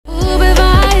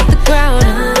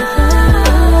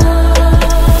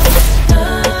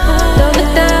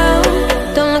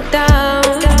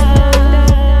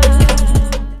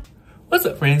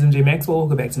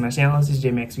welcome back to my channel. This is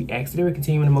J Max Reacts. Today we're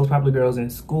continuing the most popular girls in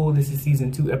school. This is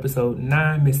season 2, episode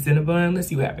 9, Miss Cinnabon. Let's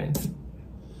see what happens.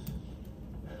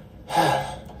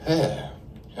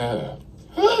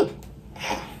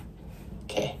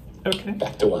 Okay.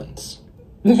 Back to ones.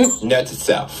 Note to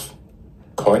self.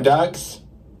 Corn dogs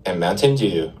and Mountain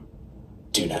Dew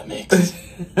do not mix.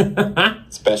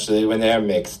 Especially when they are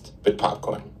mixed with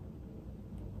popcorn.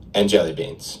 And jelly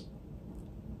beans.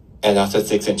 And also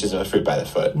 6 inches of fruit by the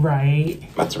foot. Right.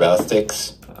 Mozzarella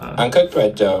sticks, uncooked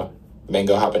bread dough,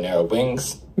 mango habanero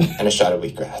wings, and a shot of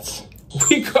wheatgrass.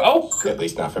 At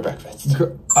least not for breakfast.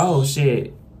 Oh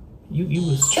shit. You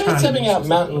was Try tipping out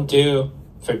Mountain Dew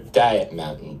for Diet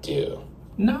Mountain Dew.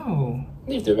 No.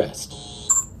 Leave the rest.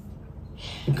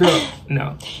 Girl,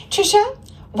 no. Trisha,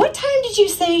 what time did you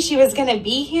say she was gonna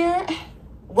be here?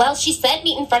 Well, she said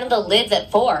meet in front of the lids at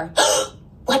 4.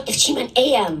 What if she meant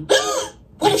AM?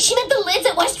 What if she meant the lids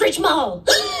at Westridge Mall?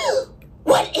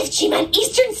 What if she meant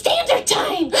Eastern Standard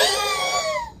Time?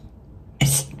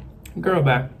 Girl,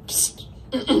 back.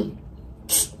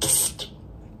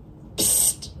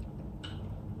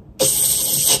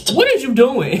 What are you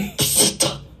doing?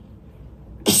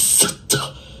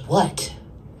 What?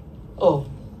 Oh,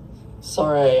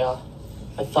 sorry, I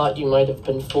thought you might have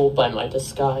been fooled by my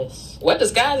disguise. What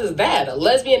disguise is that? A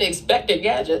lesbian expected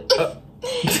gadget?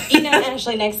 You know,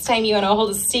 Ashley, next time you want to hold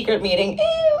a secret meeting,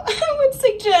 I would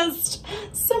suggest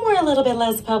somewhere a little bit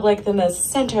less public than the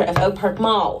center of Oak Park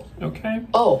Mall. Okay.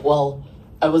 Oh, well,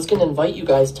 I was going to invite you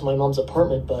guys to my mom's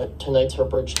apartment, but tonight's her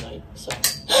bridge night, so...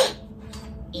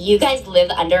 You guys live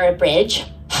under a bridge?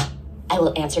 I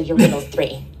will answer your riddle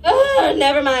 3. Oh,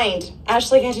 never mind.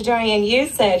 Ashley Cajadorian, you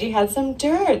said you had some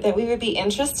dirt that we would be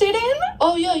interested in?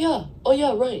 Oh, yeah. Oh,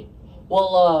 yeah, right.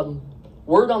 Well,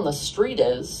 word on the street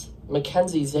is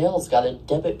Mackenzie Zale's got a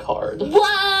debit card.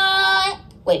 What?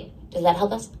 Wait, does that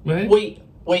help us? What?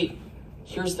 Wait.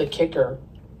 Here's the kicker.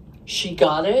 She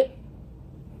got it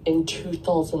in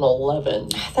 2011.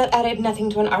 That added nothing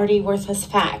to an already worthless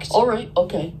fact. All right,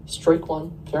 okay. Strike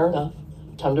one. Fair enough.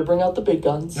 Time to bring out the big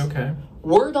guns. Okay.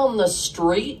 Word on the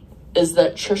street is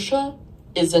that Trisha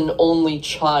is an only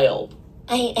child.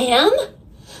 I am?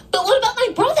 But what about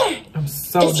my brother? I'm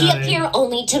so Does he dying. appear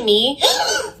only to me?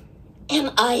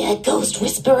 Am I a ghost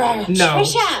whisperer? No.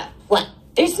 Trisha! What?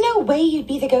 There's no way you'd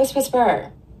be the ghost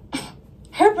whisperer.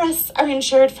 Her breasts are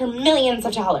insured for millions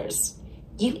of dollars.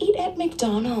 You eat at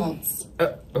McDonald's.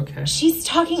 Okay. She's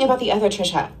talking about the other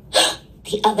Trisha.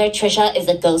 The other Trisha is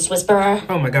a ghost whisperer?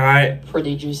 Oh my god.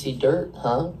 Pretty juicy dirt,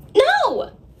 huh?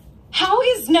 No! How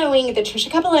is knowing that Trisha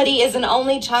Capoletti is an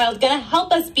only child gonna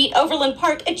help us beat Overland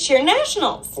Park at Cheer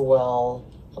Nationals? Well,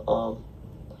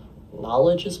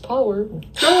 knowledge is power.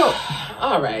 Oh,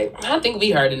 all right. I think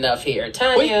we heard enough here.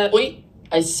 Tanya. Wait.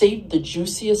 I saved the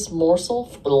juiciest morsel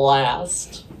for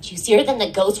last. Juicier than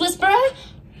the ghost whisperer?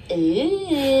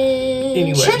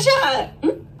 Anyway. Trisha!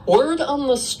 Word on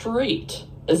the street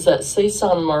is that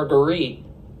Saison Marguerite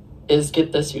is,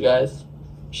 get this, you guys,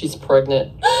 she's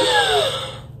pregnant.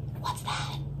 What's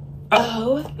that?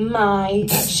 Oh my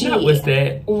gee. What was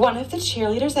that? One of the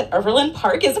cheerleaders at Overland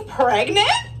Park is pregnant?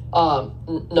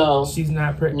 No. She's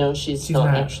not pregnant. No, she's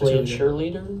not actually a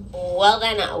cheerleader. Well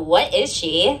then, what is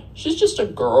she? She's just a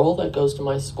girl that goes to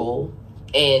my school.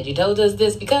 And you told us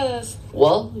this because...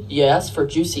 Well, you asked for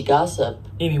juicy gossip.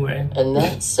 Anyway. And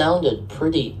that sounded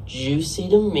pretty juicy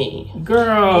to me.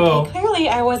 Girl. Okay, clearly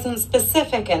I wasn't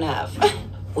specific enough.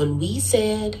 When we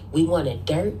said we wanted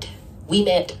dirt, we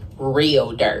meant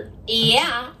real dirt.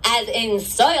 Yeah, as in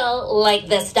soil, like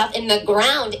the stuff in the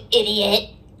ground, idiot.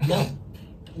 No.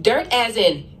 Dirt as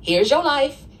in, here's your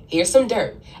life, here's some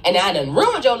dirt. And I done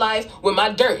ruined your life with my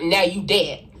dirt and now you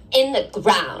dead. In the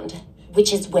ground,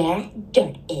 which is where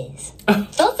dirt is.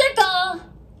 Full circle.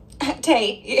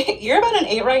 Tay, you're about an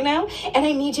 8 right now, and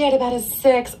I need you at about a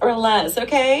 6 or less,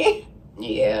 okay?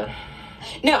 Yeah.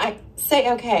 No, I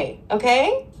say okay,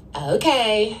 okay?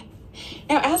 Okay.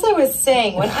 Now, as I was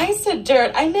saying, when I said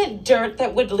dirt, I meant dirt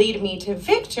that would lead me to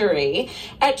victory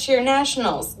at Cheer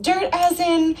Nationals. Dirt as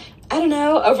in, I don't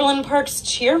know, Overland Park's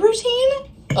cheer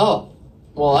routine? Oh,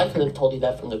 well, I could have told you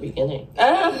that from the beginning.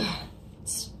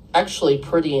 It's actually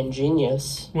pretty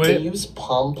ingenious. What? They use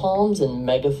pom-poms and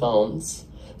megaphones.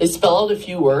 They spell out a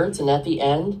few words, and at the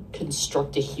end,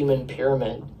 construct a human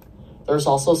pyramid. There's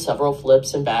also several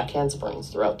flips and backhand springs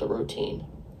throughout the routine.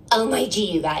 Oh my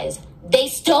gee, you guys. They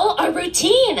stole our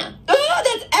routine. Oh,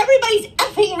 that's everybody's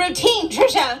effing routine,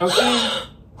 Trisha. Okay.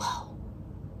 Whoa.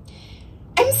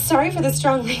 I'm sorry for the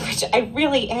strong language. I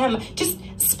really am. Just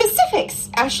specifics.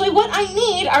 Ashley, what I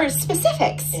need are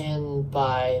specifics. And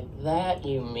by that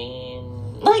you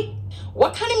mean... Like,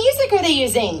 What kind of music are they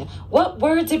using? What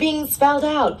words are being spelled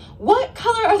out? What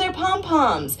color are their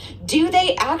pom-poms? Do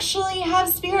they actually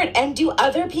have spirit, and do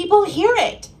other people hear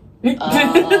it?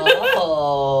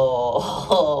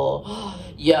 Oh.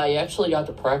 Yeah, you actually got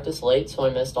to practice late, so I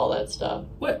missed all that stuff.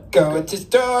 What? Going to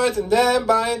stores and then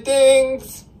buying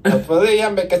things. Hopefully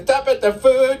I'll make a stop at the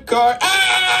food court.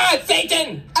 Ah,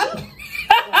 Satan! Look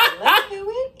who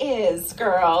it is,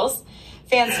 girls.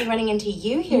 Fancy running into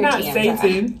you here, Not Deandra.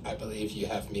 Satan. I believe you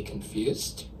have me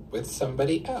confused with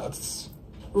somebody else.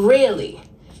 Really?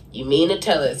 You mean to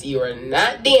tell us you are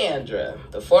not Deandra,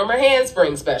 the former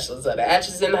handspring specialist of the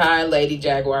Atchison High Lady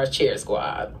Jaguars cheer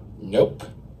squad? Nope.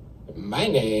 My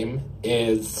name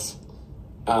is,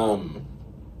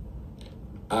 Cinnabon.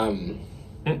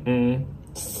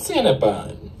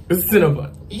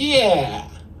 Cinnabon. Yeah.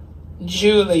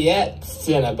 Juliet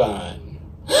Cinnabon.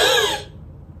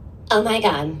 Oh my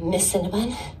god, Miss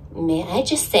Cinnabon. May I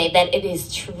just say that it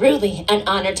is truly an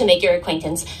honor to make your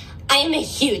acquaintance. I am a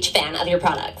huge fan of your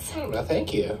products. Oh, well,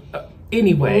 thank you.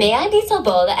 Anyway. May I be so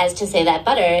bold as to say that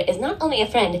butter is not only a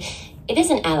friend, it is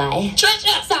an ally.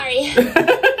 Trisha! Sorry.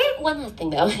 One last thing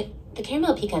though. The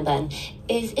caramel pecan bun,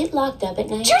 is it locked up at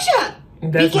night? Trisha!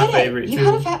 That's we my get favorite, it. You too.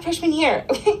 had a fat freshman year.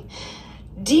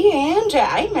 Deandra,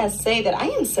 I must say that I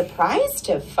am surprised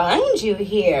to find you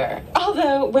here.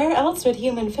 Although, where else would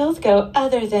human filth go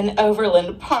other than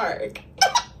Overland Park?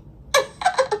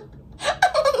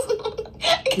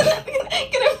 Get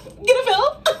a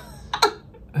filth?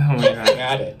 Oh my god.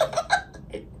 Got it.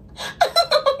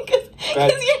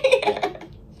 Because you're here.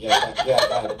 Yeah,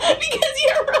 got it. Because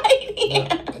you're right here.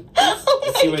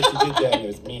 I see what you did there. It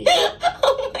was me.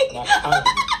 Oh my Not god.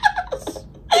 Hans.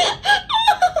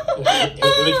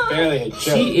 It was barely a joke.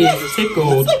 She is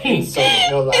tickled pink. So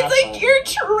no laugh It's on like it. you're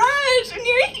trash and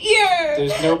you're here.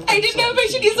 There's no I didn't know if I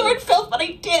should use the word filth, but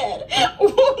I did.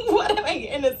 What am I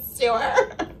in a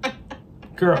sewer?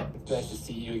 Girl. Nice to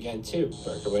see you again too,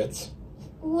 Berkowitz.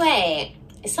 Wait,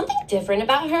 is something different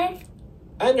about her?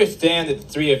 I understand that the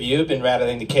three of you have been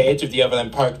rattling the cage of the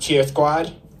Overland Park cheer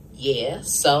squad. Yeah,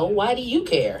 so why do you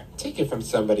care? Take it from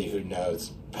somebody who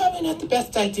knows. Probably not the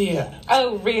best idea.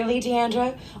 Oh, really,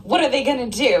 Deandra? What are they gonna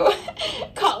do?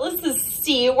 Call us the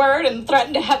C word and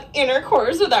threaten to have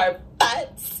intercourse with our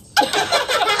butts?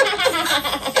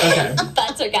 Okay.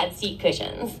 Butts or got seat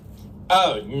cushions.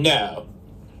 Oh, no.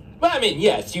 Well, I mean,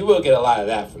 yes, you will get a lot of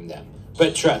that from them.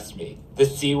 But trust me, the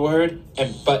C word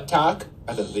and butt talk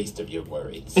are the least of your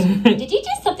worries. Did you do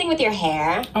something with your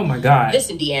hair? Oh my god.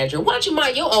 Listen, Deandra, why don't you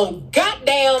mind your own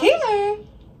goddamn... Taylor.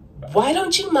 Why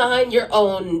don't you mind your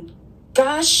own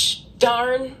gosh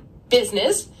darn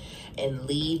business and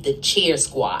leave the cheer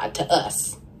squad to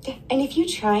us? And if you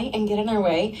try and get in our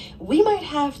way, we might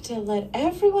have to let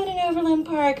everyone in Overland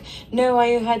Park know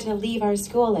why you had to leave our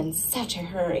school in such a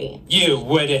hurry. You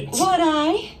wouldn't. Would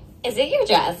I? Is it your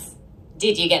dress?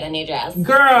 Did you get a new dress?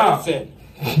 Girl. Listen,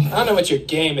 I don't know what your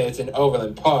game is in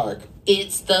Overland Park.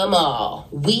 It's the mall.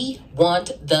 We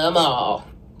want the mall.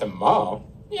 The mall?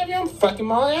 You have your own fucking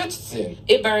mall in Atchison.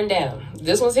 It burned down.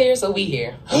 This one's here, so we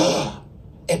here.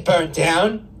 It burned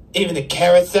down? Even the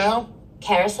carousel?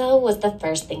 Carousel was the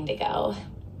first thing to go.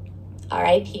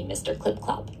 R.I.P. Mr. Clip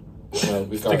Clop. Well,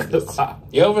 regardless,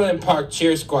 the Overland Park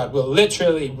cheer squad will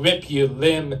literally rip you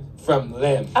limb from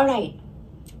limb. All right.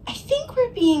 I think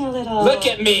we're being a little... Look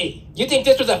at me! You think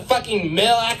this was a fucking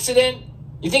mill accident?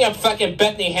 You think I'm fucking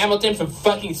Bethany Hamilton from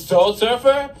fucking Soul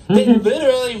Surfer? They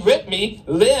literally ripped me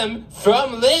limb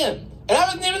from limb. And I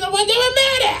wasn't even the one they were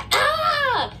mad at!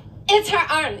 Ah! It's her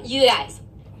arm, you guys.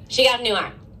 She got a new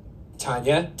arm.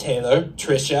 Tanya, Taylor,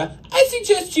 Trisha, I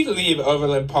suggest you leave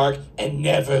Overland Park and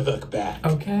never look back.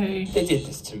 Okay. They did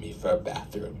this to me for a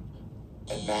bathroom.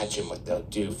 Imagine what they'll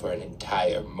do for an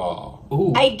entire mall.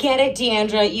 Ooh. I get it,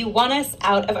 Deandra. You want us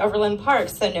out of Overland Park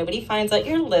so nobody finds out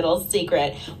your little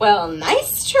secret. Well,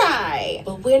 nice try.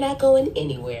 But we're not going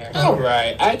anywhere.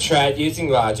 Alright, I tried using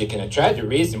logic and I tried to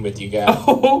reason with you guys.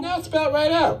 Oh. Now it's about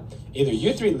right out. Either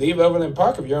you three leave Overland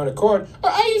Park of your own accord, or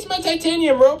I use my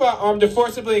titanium robot arm to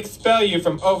forcibly expel you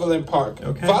from Overland Park.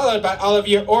 Okay. Followed by all of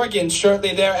your organs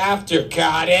shortly thereafter.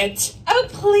 Got it? Oh,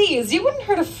 please. You wouldn't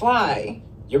hurt a fly.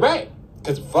 You're right.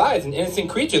 Because a fly is an innocent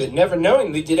creature that never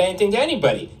knowingly did anything to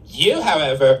anybody. You,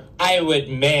 however, I would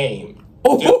maim.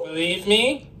 Oh. Don't believe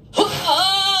me?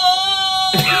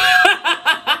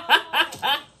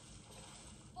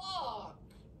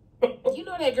 You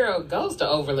know that girl goes to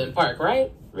Overland Park,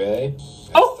 right? Really?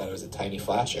 I Oh. thought it was a tiny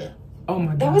flasher. Oh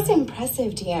my god. That was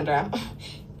impressive, Deandra.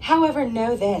 However,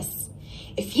 know this.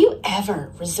 if you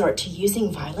ever resort to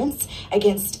using violence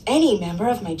against any member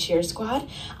of my cheer squad,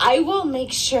 I will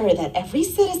make sure that every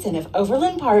citizen of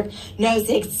Overland Park knows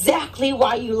exactly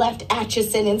why you left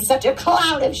Atchison in such a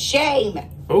cloud of shame.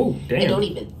 Oh, damn. And don't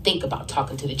even think about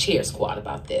talking to the cheer squad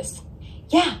about this.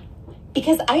 Yeah,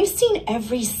 because I've seen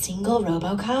every single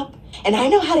RoboCop, and I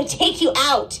know how to take you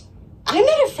out. I'm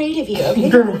not afraid of you, okay?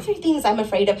 The only three things I'm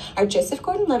afraid of are Joseph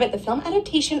Gordon-Levitt, the film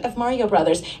adaptation of Mario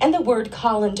Brothers, and the word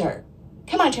colander.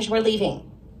 Come on, Trish, we're leaving.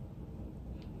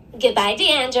 Goodbye,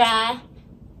 Deandra.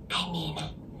 I mean,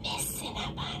 Miss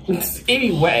Cinnabon.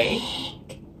 Anyway.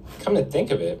 Come to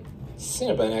think of it,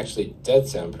 Cinnabon actually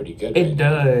does sound pretty good. It right?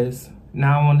 does.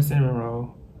 Now I want a cinnamon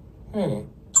roll. Do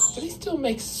they still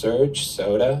make Surge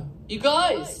soda? You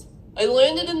guys, I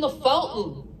landed in the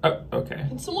fountain. Okay.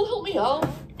 Can someone help me out?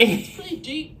 It's pretty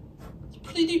deep. It's a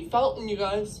pretty deep fountain, you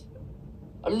guys.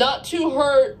 I'm not too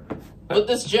hurt, but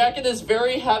this jacket is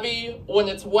very heavy when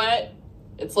it's wet.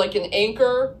 It's like an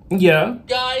anchor. Yeah.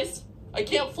 Guys, I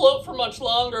can't float for much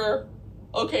longer.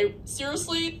 Okay,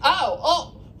 seriously? Ow!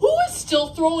 Oh, who is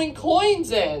still throwing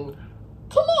coins in?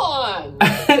 Come on!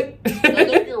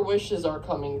 None of your wishes are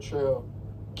coming true.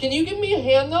 Can you give me a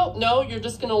hand, though? No, you're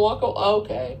just gonna walk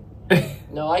away? Okay.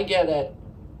 No, I get it.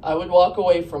 I would walk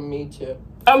away from me, too.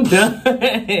 I'm done.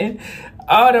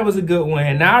 Oh, that was a good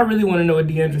one. Now I really want to know what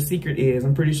Deandra's secret is.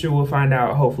 I'm pretty sure we'll find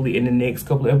out hopefully in the next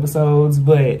couple of episodes.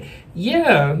 But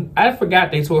yeah, I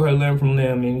forgot they tore her limb from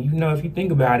limb. And you know, if you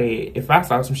think about it, if I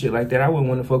saw some shit like that, I wouldn't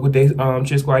want to fuck with they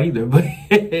cheer squad either. But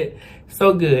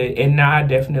so good. And now I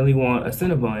definitely want a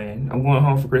Cinnabon. I'm going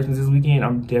home for Christmas this weekend.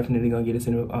 I'm definitely gonna get a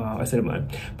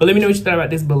Cinnabon. But let me know what you thought about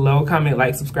this below. Comment,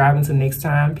 like, subscribe. Until next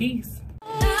time. Peace.